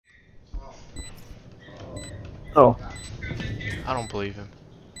Oh. I don't believe him.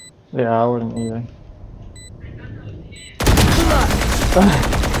 Yeah, I wouldn't either.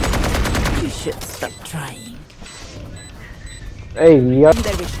 You should stop trying. Hey, yup.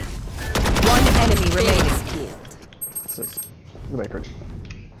 One enemy remaining. Go back, Rick.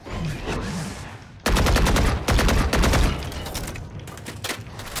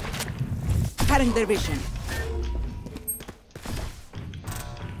 Cutting their vision.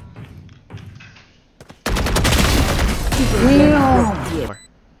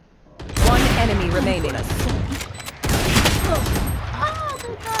 One enemy remaining.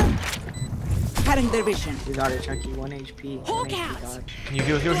 Cutting their vision. You got it, Chucky. 1 HP. 1 HP, dog. Can you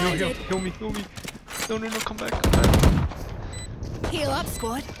heal me. No, come back. Heal up,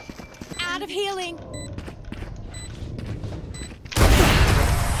 squad. Out of healing.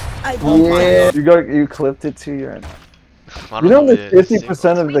 Yeah, you clipped it to your. You know, like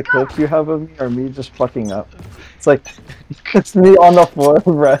 50% of the clips you have of me are me just fucking up. It's like it's me on the floor,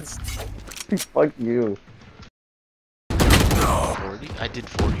 rest. Fuck you. 40? I did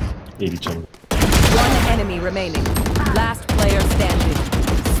 40. 80 children. One enemy remaining. Last player standing.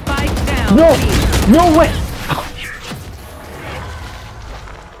 Spike down. No! No way!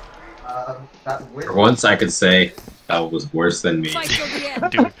 For once, I could say that was worse than me.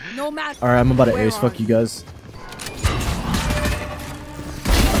 Dude. No matter. Alright, I'm about to ace fuck you guys.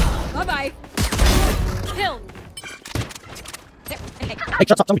 Bye bye. Kill. Hey,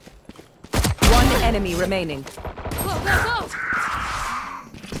 shut up, zombie. One enemy remaining. Go, go, go.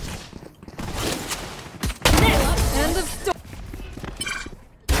 End of story.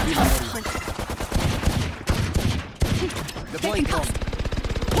 Taking cover.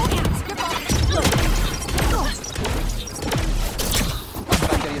 Walk out. Grip off.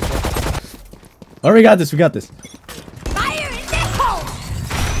 Alright, we got this, we got this. Fire in the hole.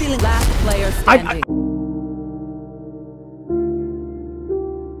 Last player standing.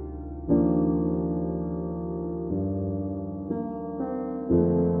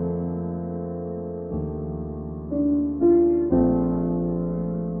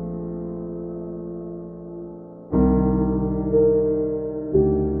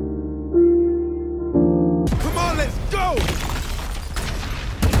 Come on, let's go!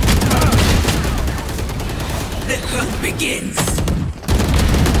 The hunt begins.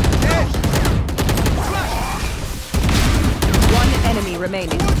 One enemy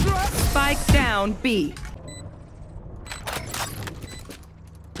remaining. Spike down B.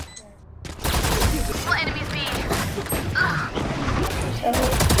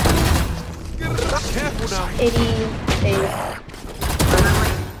 Careful now. 88.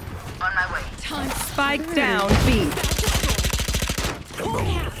 Spike down B.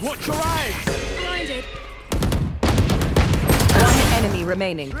 Watch your eyes! Blinded. One enemy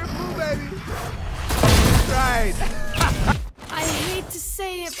remaining. Triple, baby! Right! I hate to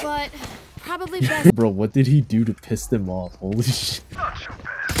say it, but probably best. Bro, what did he do to piss them off? Holy shit.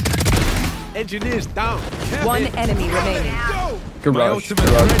 Engineers down. One enemy remaining. Go! Garage.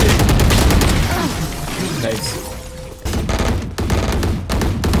 Nice.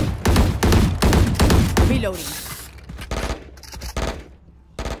 Reloading.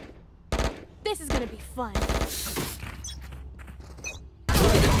 This is gonna be fun.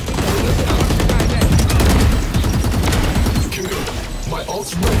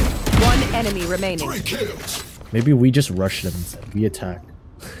 One enemy remaining. Maybe we just rush them instead. We attack.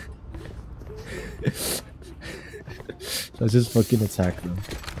 Let's just fucking attack them.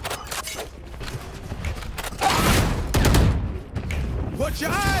 Watch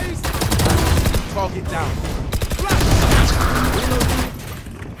your eyes! Target down.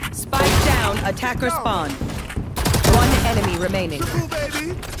 Spike down. Attacker spawn. One enemy remaining.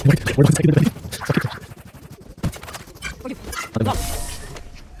 Triple, baby!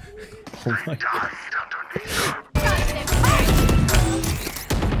 Oh my god.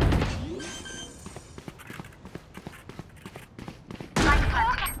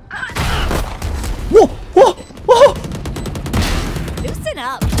 Whoa! Whoa! Whoa! Loosen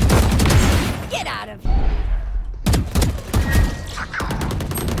up. Get out of.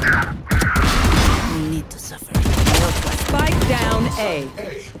 We need to suffer. Spike down A.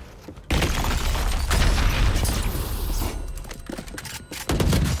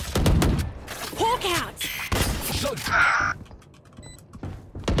 Hawk out.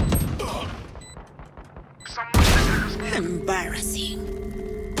 Embarrassing.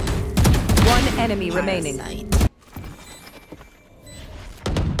 One enemy remaining.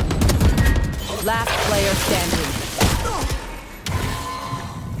 Last player standing.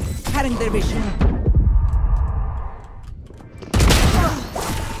 Cutting their vision.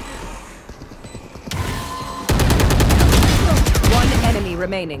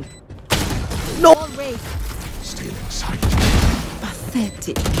 remaining.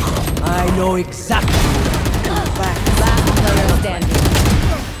 Pathetic. I know exactly. Last player standing.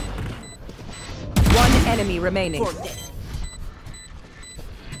 One enemy remaining.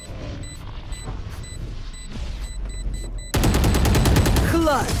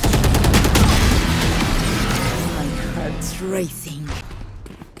 Clutch. My heart's racing.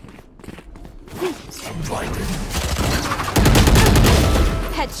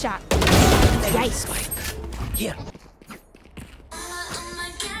 Headshot. Yikes. Here.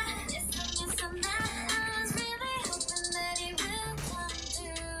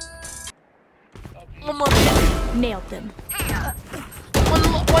 Nailed them.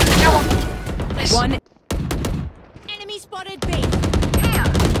 One. Enemy spotted B.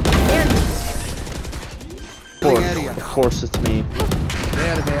 Of course it's me.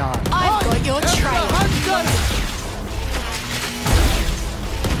 There they are. I've got your trail.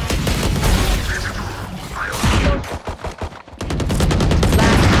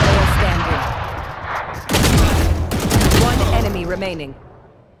 Last player standing. One enemy remaining.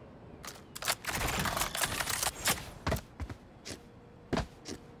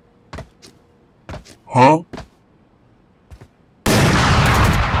 Huh?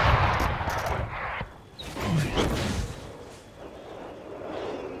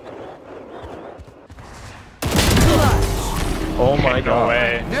 Oh my god.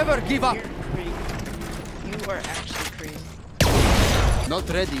 way. Never give up. You are actually crazy. Not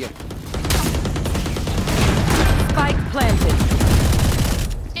ready yet. Spike planted.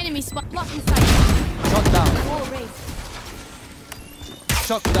 Enemy spot blocking sight. Shot down. Wall raised.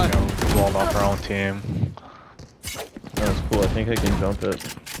 Shot down. Walled off our own team. That's cool. I think I can jump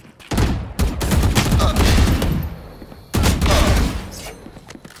it.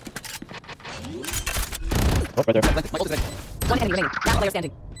 Oh, right there. One enemy remaining. Last player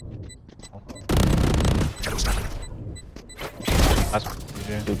standing. That's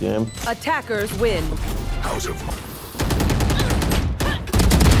Good game. Attackers win.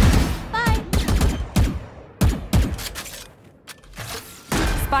 Bye.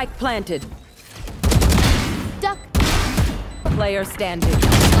 Spike planted. Duck. Player standing.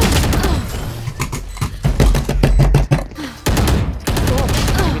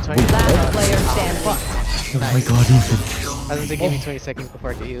 Last player standing. Oh my god, Ethan. I was gonna give me 20 seconds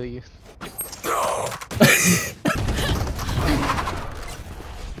before I could heal you.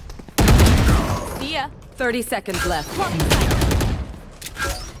 See ya. 30 seconds left. Blocking sight.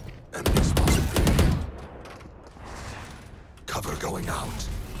 Cover going out.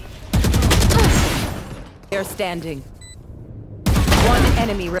 Player standing. One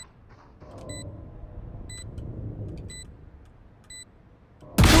enemy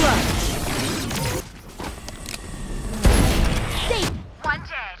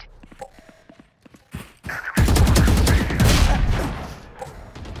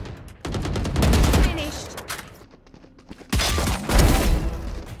Finished.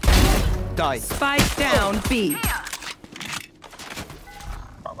 Die. Spike down B.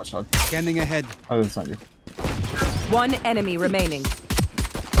 Not much on. Scanning ahead. Oh, it's not you. One enemy remaining.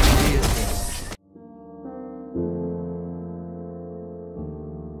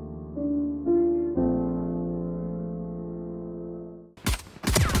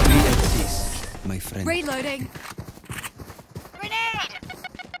 My friend. Reloading.